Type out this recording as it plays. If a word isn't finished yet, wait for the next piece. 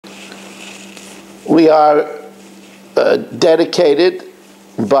We are dedicated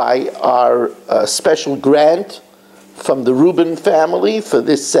by our special grant from the Reuben family for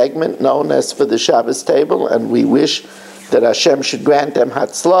this segment known as for the Shabbos table, and we wish that Hashem should grant them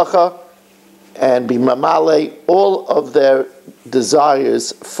Hatzlacha and be mamale all of their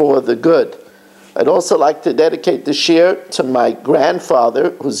desires for the good. I'd also like to dedicate the shir to my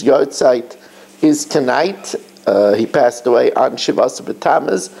grandfather, whose yahrzeit is tonight. He passed away on Shabbos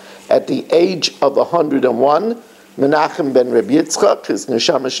B'Tammuz at the age of 101. Menachem ben Reb Yitzchak, his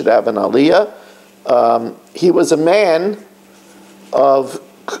neshama should have an aliyah. He was a man of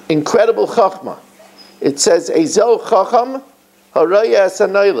incredible chachma. It says, Ezel chacham haraya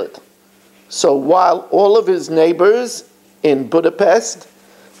sanoiled. So while all of his neighbors in Budapest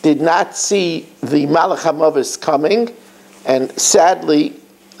did not see the Malach HaMavis coming, and sadly,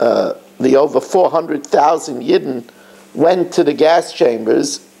 the over 400,000 Yidden went to the gas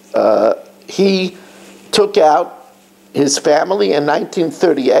chambers, he took out his family in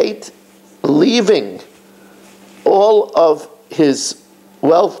 1938, leaving all of his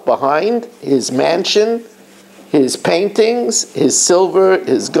wealth behind, his mansion, his paintings, his silver,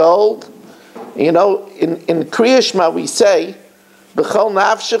 his gold. You know, in Kriya Shema we say, B'chol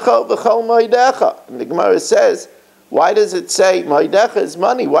nafshecha, b'chol moedecha. And the Gemara says, why does it say moedecha is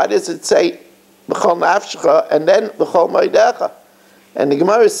money? Why does it say b'chol nafshecha and then b'chol moedecha? And the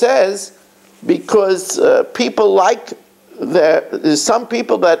Gemara says, because people like there's some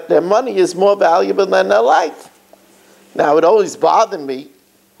people that their money is more valuable than their life. Now, it always bothered me,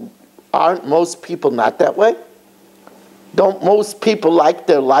 aren't most people not that way? Don't most people like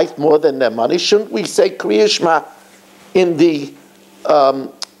their life more than their money? Shouldn't we say Kriya Shema in the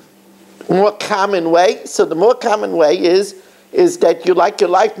more common way? So the more common way is that you like your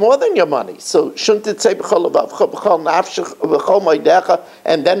life more than your money. So shouldn't it say b'chol nafshecha, b'chol moedecha,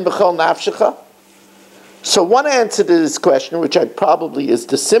 and then b'chol nafshecha? So one answer to this question, which probably is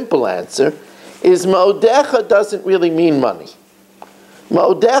the simple answer, is moedecha doesn't really mean money.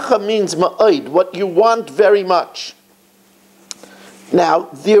 Moedecha means ma'od, what you want very much. Now,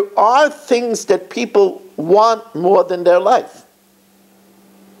 there are things that people want more than their life.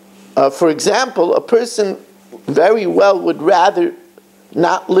 For example, a person very well would rather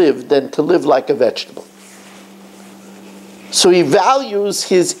not live than to live like a vegetable. So he values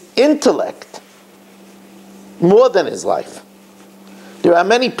his intellect more than his life. There are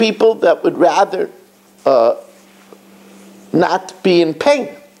many people that would rather not be in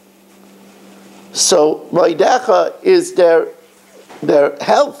pain. So moedecha is their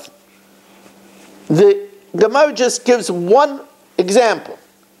health. The Gemara just gives one example,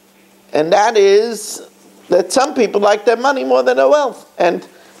 and that is that some people like their money more than their wealth. And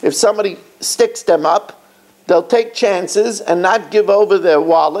if somebody sticks them up, they'll take chances and not give over their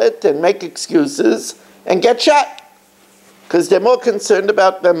wallet and make excuses and get shot, because they're more concerned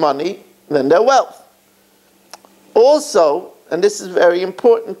about their money than their wealth. Also, and this is very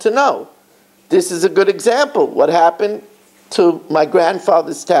important to know, this is a good example, what happened to my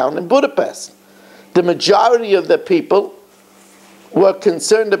grandfather's town in Budapest. The majority of the people were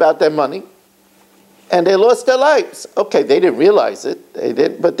concerned about their money, and they lost their lives. Okay, they didn't realize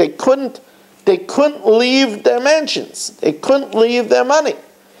it, but they couldn't leave their mansions. They couldn't leave their money.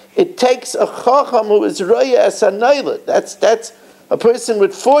 It takes a chacham who is roya as anoiled. That's a person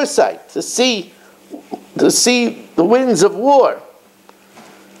with foresight to see the winds of war.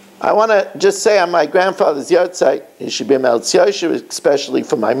 I want to just say on my grandfather's yahrzeit, he should be a Meltz Yosher, especially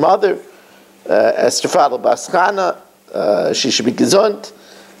for my mother, Esther Fadel Baschana. She should be gesund,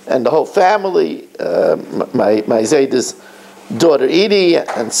 and the whole family, my Zayda's daughter Edie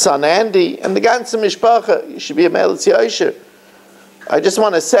and son Andy, and the ganze mishpacha. He should be a Meltz Yosher. I just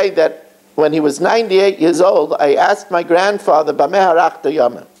want to say that when he was 98 years old, I asked my grandfather, Bameh harachta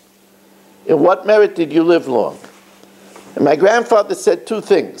yamim, in what merit did you live long? And my grandfather said two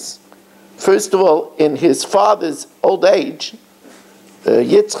things. First of all, in his father's old age,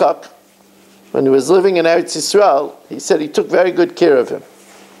 Yitzchak, when he was living in Eretz Yisrael, he said he took very good care of him.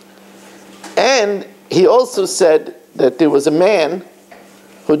 And he also said that there was a man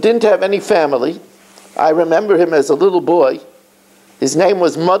who didn't have any family. I remember him as a little boy. His name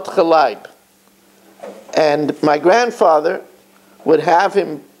was Mad Chalaib. And my grandfather would have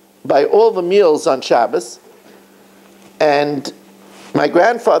him buy all the meals on Shabbos. And my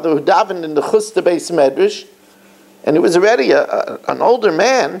grandfather, who davened in the Chusta Beis Medrash, and he was already an older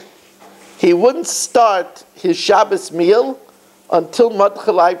man, he wouldn't start his Shabbos meal until Mad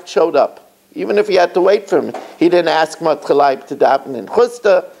Chalaib showed up. Even if he had to wait for him, he didn't ask Mad Chalaib to daven in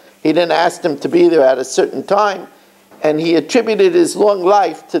Chusta. He didn't ask him to be there at a certain time. And he attributed his long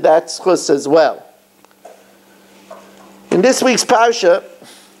life to that schus as well. In this week's parsha,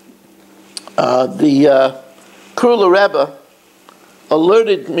 the Kurla Rebbe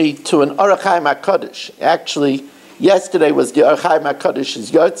alerted me to an Orach Chaim HaKadosh. Actually, yesterday was the Orach Chaim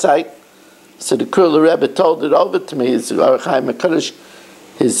HaKadosh's yahrzeit, so the Kurla Rebbe told it over to me. It's Orach Chaim HaKadosh,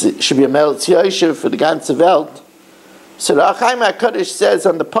 should be a Melitz Yosher for the ganze Welt. So the Orach Chaim HaKadosh says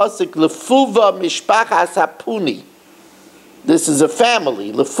on the pasuk, Lefuva Mishpachas Hapuni. This is a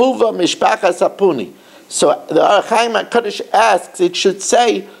family. Lefuva Mishpachas Hapuni. So the Orach Chaim HaKadosh asks, it should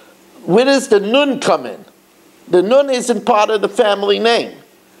say, where does the nun come in? The nun isn't part of the family name.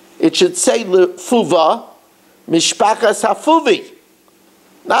 It should say Lefuva Mishpachas Hafuvi,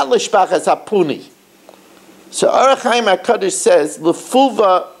 not Mishpachas Hapuni. So Orach Chaim HaKadosh says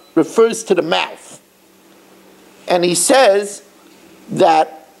Lefuva refers to the mouth. And he says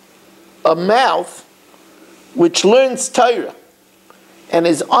that a mouth which learns Torah and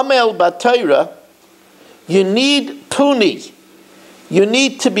is Amel B'Torah, you need puni. You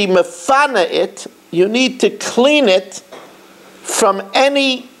need to be mefana it. You need to clean it from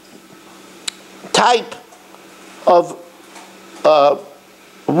any type of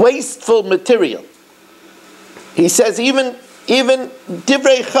wasteful material. He says even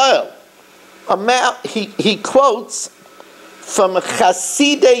divrei chayil. He quotes from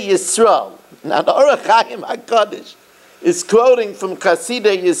Chasidei Yisrael. Now the Orach Chaim HaKadosh is quoting from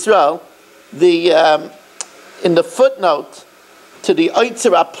Chasidei Yisrael. In the footnote to the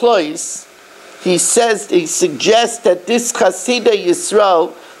Oitzer HaPlois, he suggests that this Chasidei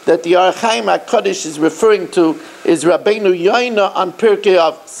Yisrael that the Orach Chaim HaKadosh is referring to is Rabbeinu Yoina on Pirkei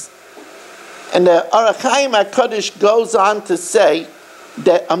Avos. And the Orach Chaim HaKadosh goes on to say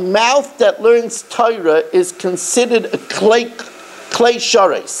that a mouth that learns Torah is considered a clay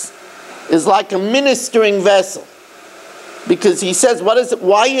shares, is like a ministering vessel. Because he says, what is it?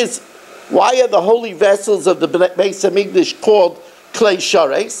 Why are the holy vessels of the Beis Hamikdash called clay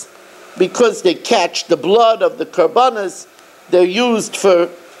shares? Because they catch the blood of the karbanas. They're used for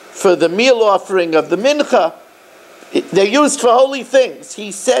the meal offering of the mincha. They're used for holy things.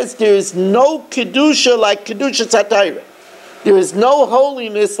 He says there is no kedusha like kedusha Torah. There is no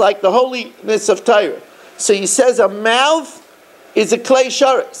holiness like the holiness of Torah. So he says a mouth is a clay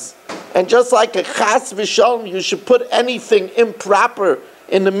shares. And just like a chas v'shalom, you should put anything improper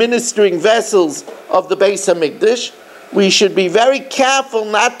in the ministering vessels of the Beis Hamikdash. We should be very careful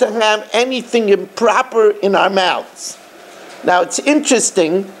not to have anything improper in our mouths. Now it's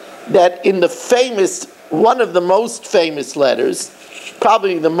interesting that in one of the most famous letters,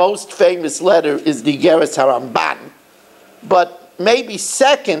 probably the most famous letter is the Igeres HaRamban, but maybe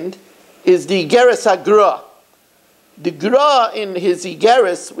second is the Igeres HaGra. The Gra in his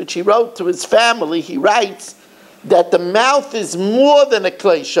Igeres, which he wrote to his family, he writes that the mouth is more than a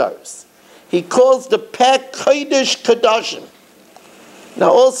clay shares. He calls the peh kodesh kadashim.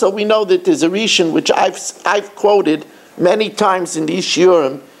 Now also we know that there's a Rishon which I've quoted many times in these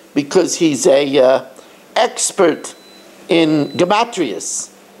shiurim because he's a expert in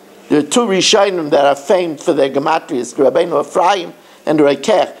gematrias. There are two Rishonim that are famed for their gematrias, the Rabbeinu Ephraim and the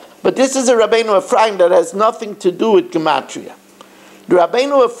Rekech. But this is a Rabbeinu Ephraim that has nothing to do with gematria. The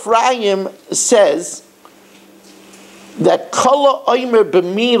Rabbeinu Ephraim says that kol oimer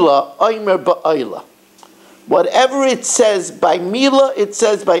b'mila, oimer ba'oila. Whatever it says by mila, it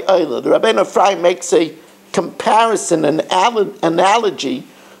says by oila. The Rabbeinu Ephraim makes a comparison, an analogy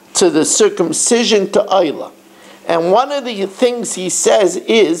to the circumcision to oila. And one of the things he says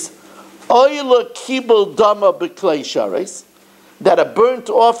is oila kibul dama b'klei shares, that a burnt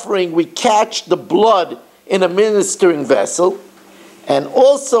offering we catch the blood in a ministering vessel, and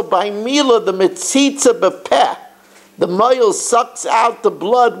also by mila the metzitza b'peh, the moil sucks out the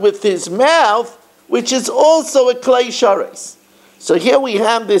blood with his mouth, which is also a clay shares. So here we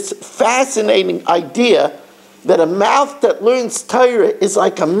have this fascinating idea that a mouth that learns Torah is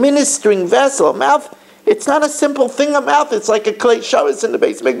like a ministering vessel. A mouth, it's not a simple thing, a mouth, it's like a clay shares in the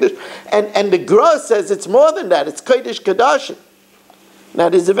Beis Hamikdash. And the Gra says it's more than that, it's kodesh kadashim. Now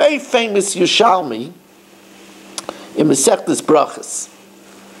there's a very famous Yushalmi in Masechtas Brachas.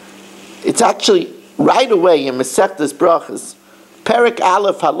 It's actually right away in Masechtas Brachas, Perek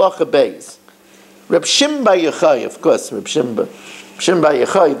Aleph Halacha Beis. Reb Shimon bar Yochai, of course, Reb Shimon bar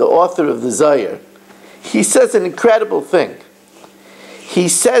Yochai, the author of the Zohar, he says an incredible thing. He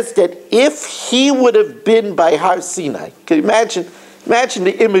says that if he would have been by Har Sinai, can you imagine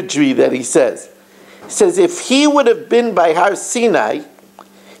the imagery that he says? He says if he would have been by Har Sinai,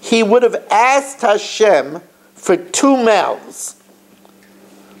 he would have asked Hashem for two mouths.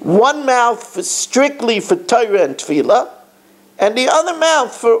 One mouth strictly for Torah and Tefillah, and the other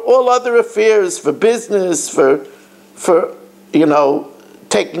mouth for all other affairs, for business, for for,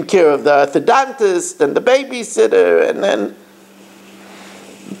 taking care of the orthodontist and the babysitter, and then.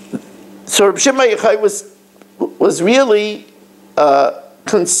 So Reb Shimon Yochai was really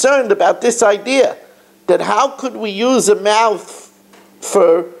concerned about this idea, that how could we use a mouth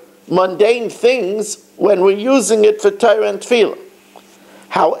for mundane things when we're using it for Torah and Tefillah.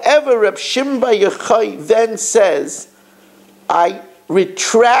 However, Reb Shimon Yochai then says, I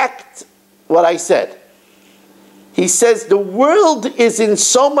retract what I said. He says the world is in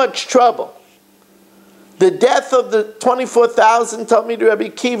so much trouble. The death of the 24,000 Talmidei Rabbi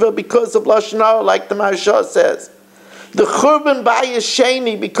Akiva because of Lashon Hara, like the Maharsha says. The Churban Bayis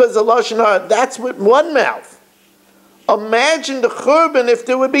Sheni because of Lashon Hara, that's with one mouth. Imagine the Churban if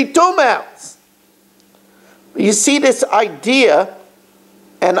there would be two mouths. You see this idea,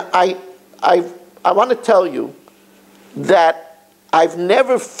 and I want to tell you that I've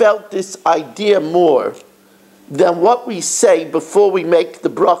never felt this idea more than what we say before we make the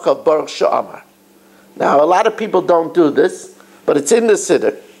bracha of Baruch She'amar. Now, a lot of people don't do this, but it's in the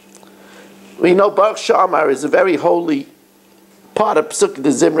Siddur. We know Baruch She'amar is a very holy part of Pesukei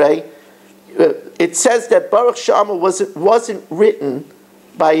Zimrei. It says that Baruch She'amar wasn't written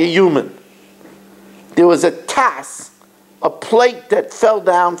by a human. There was a tas, a plate that fell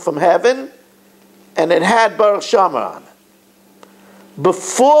down from heaven, and it had Baruch She'amar on it.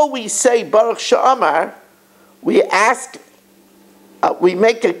 Before we say Baruch She'amar, we ask, we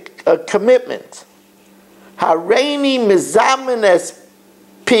make a commitment. Hareini mizamen es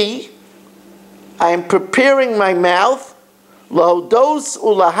pi, I am preparing my mouth, lahodos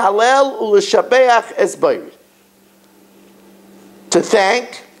ulahalel ulashabeach es bayri, to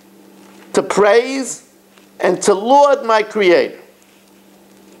thank, to praise, and to laud my Creator.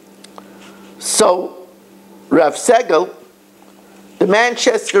 So, Rav Segel, the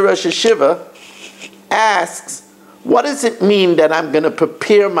Manchester Rosh Hashiva, asks, what does it mean that I'm going to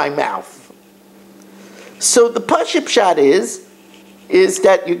prepare my mouth? So the Pashut Pshat is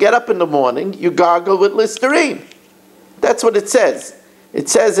that you get up in the morning, you gargle with Listerine. That's what it says. It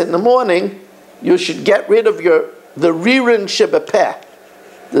says in the morning, you should get rid of the ririn shebepeh,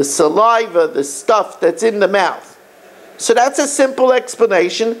 the saliva, the stuff that's in the mouth. So that's a simple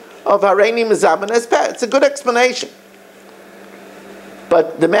explanation of Hareini Mizamen es peh. It's a good explanation.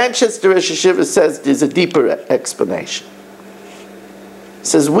 But the Manchester Rosh Hashiva says there's a deeper explanation. It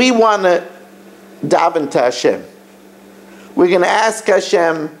says we want to daven to Hashem. We're going to ask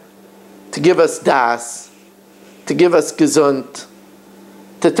Hashem to give us das, to give us gesund,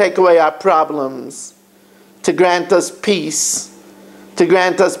 to take away our problems, to grant us peace, to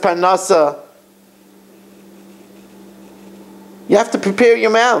grant us parnasa. You have to prepare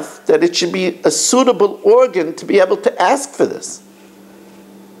your mouth, that it should be a suitable organ to be able to ask for this.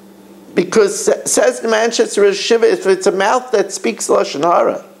 Because, says the Manchester Rosh Hashiva, if it's a mouth that speaks Lashon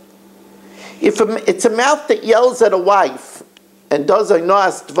Hara, if it's a mouth that yells at a wife and does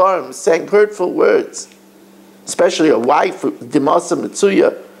oinos dvarim, saying hurtful words, especially a wife, dimasa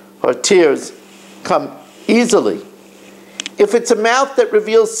mitzuya, her tears come easily. If it's a mouth that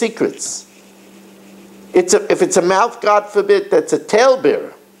reveals secrets, if it's a mouth, God forbid, that's a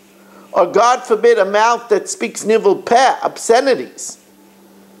talebearer, or God forbid, a mouth that speaks nivel peh, obscenities,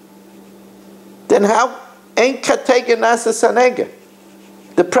 then how ain't katega nasa sanega?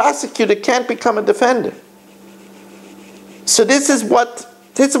 The prosecutor can't become a defender. So this is what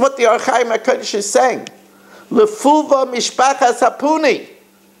the Archaim HaKadosh is saying. Lefuva mishpachas hapuni.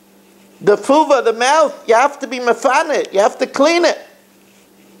 The fuva, the mouth, you have to be mefaneh, you have to clean it.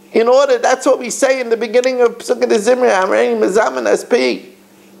 In order, that's what we say in the beginning of Pesukei Zimrei, Hareini mizamen es pi.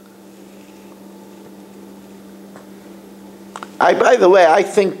 By the way, I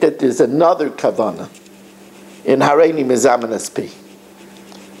think that there's another kavanah in Hareini mizamen es pi.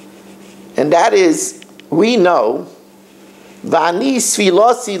 And that is, we know, V'ani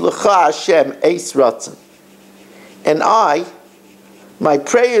sfilosi l'cha Hashem eis ratzon. And my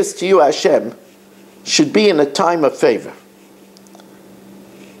prayers to you, Hashem, should be in a time of favor.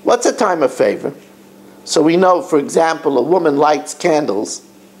 What's a time of favor? So we know, for example, a woman lights candles.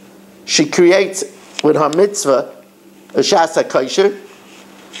 She creates, with her mitzvah, a shasa kosher,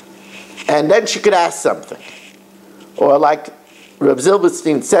 and then she could ask something. Or like Reb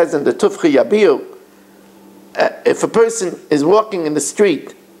Zilberstein says in the Tufchi Yabiu, if a person is walking in the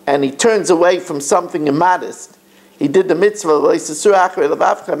street and he turns away from something immodest, he did the mitzvah,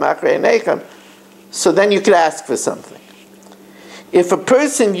 so then you could ask for something. If a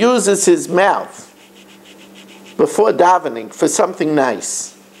person uses his mouth before davening for something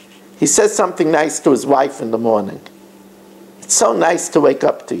nice, he says something nice to his wife in the morning. It's so nice to wake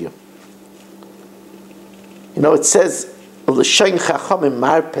up to you. You know, it says, "L'shein chachamim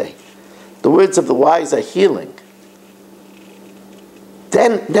marpeh." The words of the wise are healing.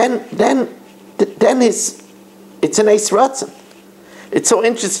 Then it's an eis ratzon. It's so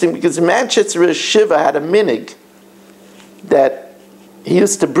interesting because Manchester Shiva had a minig that he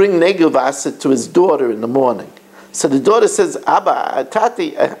used to bring neguvasa to his daughter in the morning. So the daughter says, "Abba,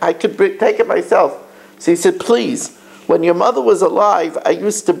 Tati, I could take it myself." So he said, "Please, when your mother was alive, I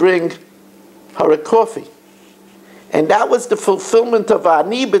used to bring her a coffee." And that was the fulfillment of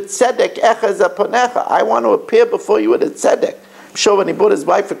Ani b'tzedek echaz aponecha. I want to appear before you with a tzedek. I'm sure when he brought his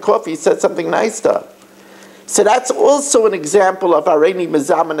wife a coffee, he said something nice to her. So that's also an example of Areini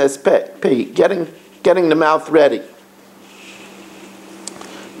Mezaman SP, getting the mouth ready.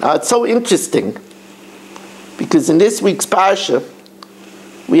 Now it's so interesting because in this week's Parsha,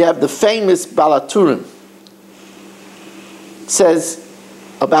 we have the famous Balaturim. It says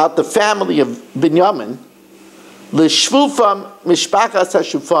about the family of Binyamin, L'shvufam mishpachas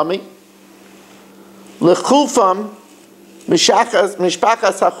hashufami, L'chufam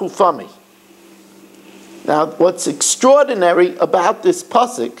mishpachas hachufami. Now, what's extraordinary about this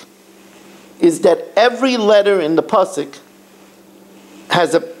pasuk is that every letter in the pasuk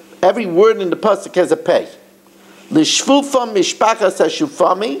every word in the pasuk has a pei. L'shvufam mishpachas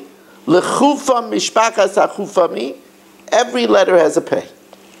hashufami, l'chufam mishpachas hachufami. Every letter has a pei.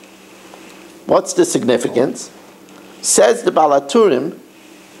 What's the significance? Says the Balaturim,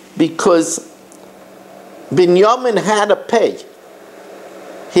 because Binyamin had a pei.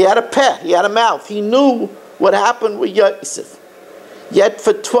 He had a peh, he had a mouth. He knew what happened with Yosef. Yet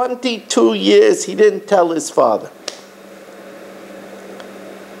for 22 years he didn't tell his father.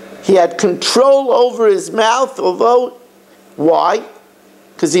 He had control over his mouth, although, why?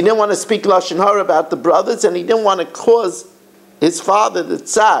 Because he didn't want to speak Lashon Hara about the brothers, and he didn't want to cause his father the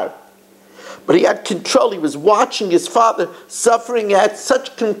tsar. But he had control. He was watching his father suffering. He had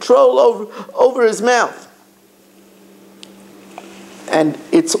such control over his mouth. And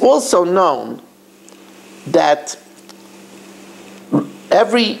it's also known that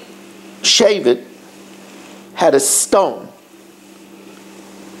every Shevet had a stone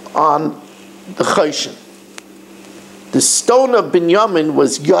on the Choshen. The stone of Binyamin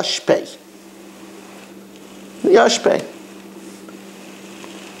was Yoshpei. Yoshpei.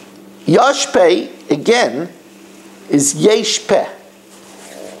 Yoshpei, again, is Yeshpeh.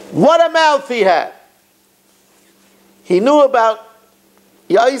 What a mouth he had! He knew about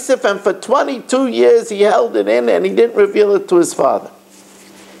Yosef, and for 22 years he held it in and he didn't reveal it to his father.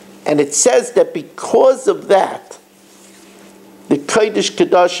 And it says that because of that, the Kodesh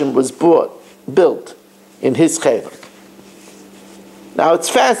Kedoshim was built in his chelik. Now it's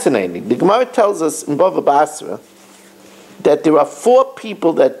fascinating. The Gemara tells us in Bava Basra that there are 4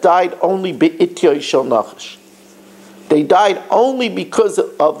 people that died only be'ityo shel nachash. They died only because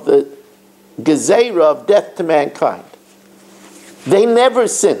of the gezerah of death to mankind. They never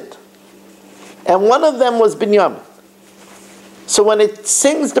sinned. And one of them was Binyamin. So when it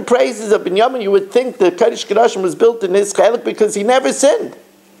sings the praises of Binyamin, you would think the Kodesh Kedoshim was built in his chelik because he never sinned.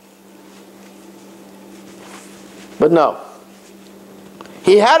 But no.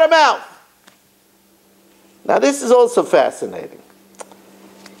 He had a mouth. Now this is also fascinating.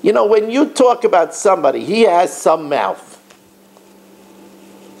 You know, when you talk about somebody, he has some mouth.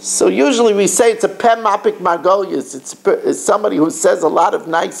 So usually we say it's a pem mapik margolius. It's somebody who says a lot of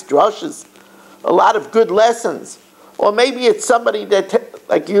nice drushes, a lot of good lessons. Or maybe it's somebody that,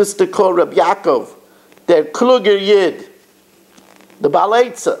 like you used to call Reb Yaakov, the Kluger Yid, the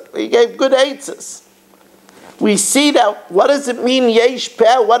Balaitza. He gave good eitzes. We see that, what does it mean, yesh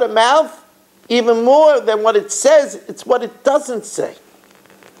peh, what a mouth? Even more than what it says, it's what it doesn't say.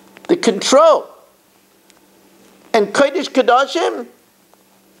 The control. And Kodesh Kedoshim,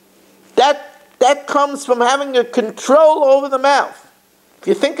 that comes from having a control over the mouth. If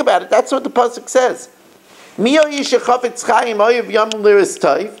you think about it, that's what the pasuk says.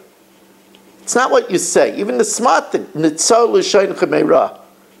 It's not what you say. Even the smart thing.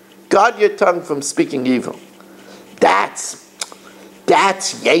 Guard your tongue from speaking evil. That's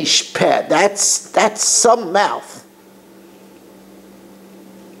yesh peh. That's some mouth.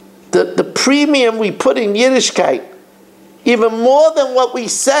 The premium we put in Yiddishkeit, even more than what we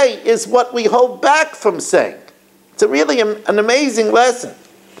say, is what we hold back from saying. It's really an amazing lesson.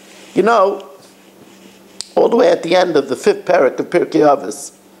 You know, all the way at the end of the 5th parak of Pirkei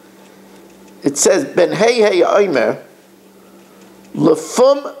Avos, it says, Ben hey omer,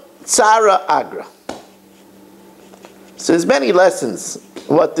 lefum tzara agra. So there's many lessons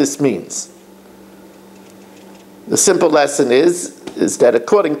what this means. The simple lesson is that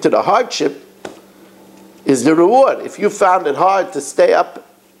according to the hardship, is the reward. If you found it hard to stay up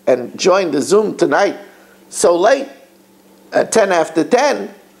and join the Zoom tonight so late, at 10 after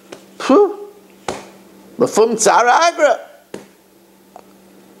 10, phew, lefum tzara agra.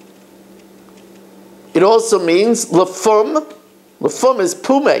 It also means lefum is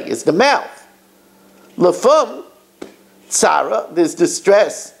pume, is the mouth. Lefum, tzara, there's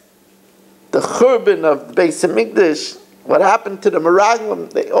distress. The churban of the Beis Hamikdash, what happened to the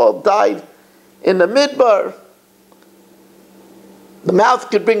Meraglim, they all died in the Midbar. The mouth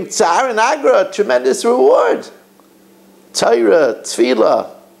could bring tsar and agra, a tremendous reward. Torah, tefillah.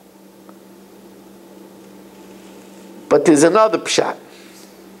 But there's another pshat.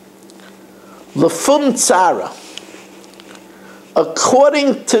 Lefum tzara.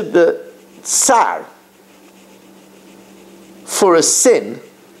 According to the tsar, for a sin,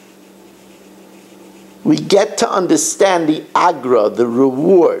 we get to understand the agra, the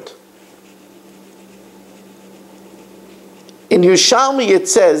reward. In Yerushalmi it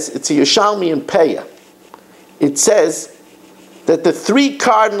says, it's a Yerushalmi in Peah, it says that the three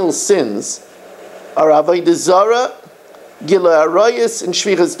cardinal sins are Avodah Zarah, Gilui Arayos, and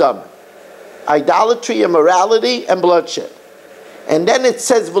Shvichas Dam. Idolatry, immorality, and bloodshed. And then it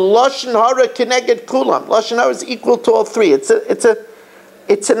says, V'loshen hara keneged kulam. Loshen hara is equal to all three. It's an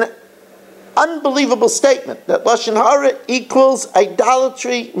unbelievable statement that Loshen hara equals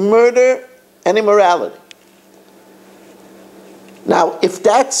idolatry, murder, and immorality. Now, if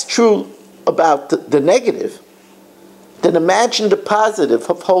that's true about the negative, then imagine the positive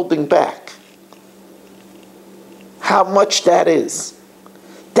of holding back. How much that is.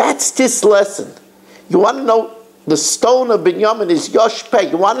 That's this lesson. You want to know the stone of Binyamin is Yoshpeh.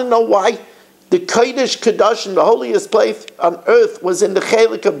 You want to know why the Kodesh Kadosh, the holiest place on earth, was in the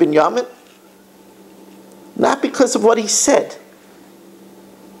Chelik of Binyamin? Not because of what he said.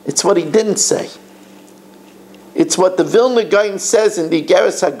 It's what he didn't say. It's what the Vilna Gaon says in the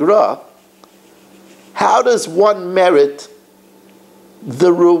Igeres Hagra. How does one merit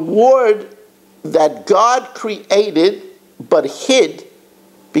the reward that God created but hid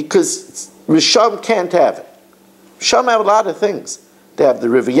because Rishon can't have it? Rishon have a lot of things. They have the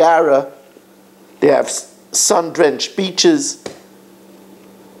Riviera, they have sun-drenched beaches,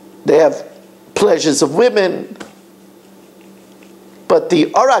 they have pleasures of women, but the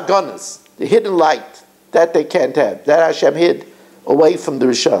Aragonas, the hidden light, that they can't have. That Hashem hid away from the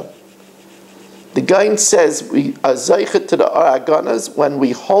Rishon. The Gaon says we are zeichet to the Aragonas when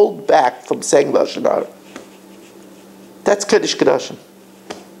we hold back from saying Lashon Hara. That's Kodesh Kodashim.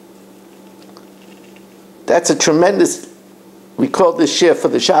 That's a tremendous, we call this shir for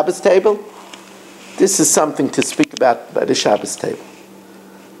the Shabbos table. This is something to speak about by the Shabbos table.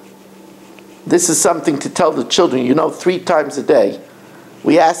 This is something to tell the children, 3 times a day,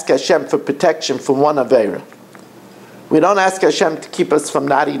 we ask Hashem for protection from one Aveira. We don't ask Hashem to keep us from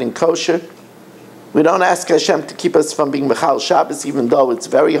not eating kosher. We don't ask Hashem to keep us from being Mechal Shabbos, even though it's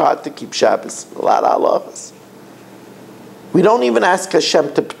very hard to keep Shabbos. A lot of halachas. We don't even ask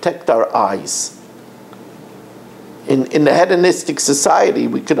Hashem to protect our eyes. In the hedonistic society,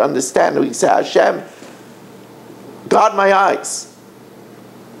 we could understand, we say, Hashem, guard my eyes.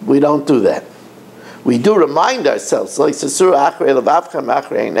 We don't do that. We do remind ourselves, but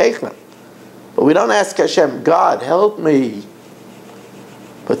we don't ask Hashem, God, help me.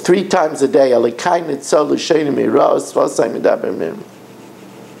 But 3 times a day,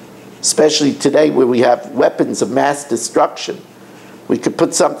 especially today where we have weapons of mass destruction, we could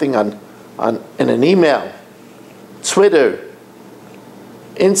put something in an email, Twitter,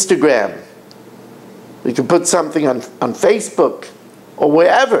 Instagram. We could put something on Facebook or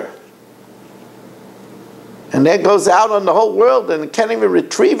wherever. And that goes out on the whole world and it can't even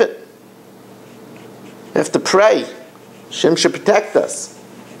retrieve it. We have to pray. Hashem should protect us.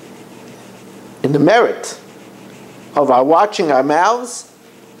 In the merit of our watching our mouths,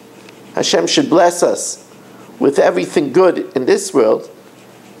 Hashem should bless us with everything good in this world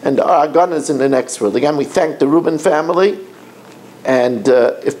and our Aganas in the next world. Again, we thank the Rubin family. And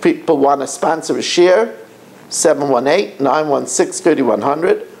if people want to sponsor a share,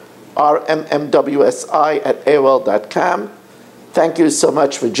 718-916-3100. rmmwsi@aol.com. Thank you so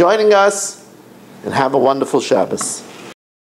much for joining us, and have a wonderful Shabbos.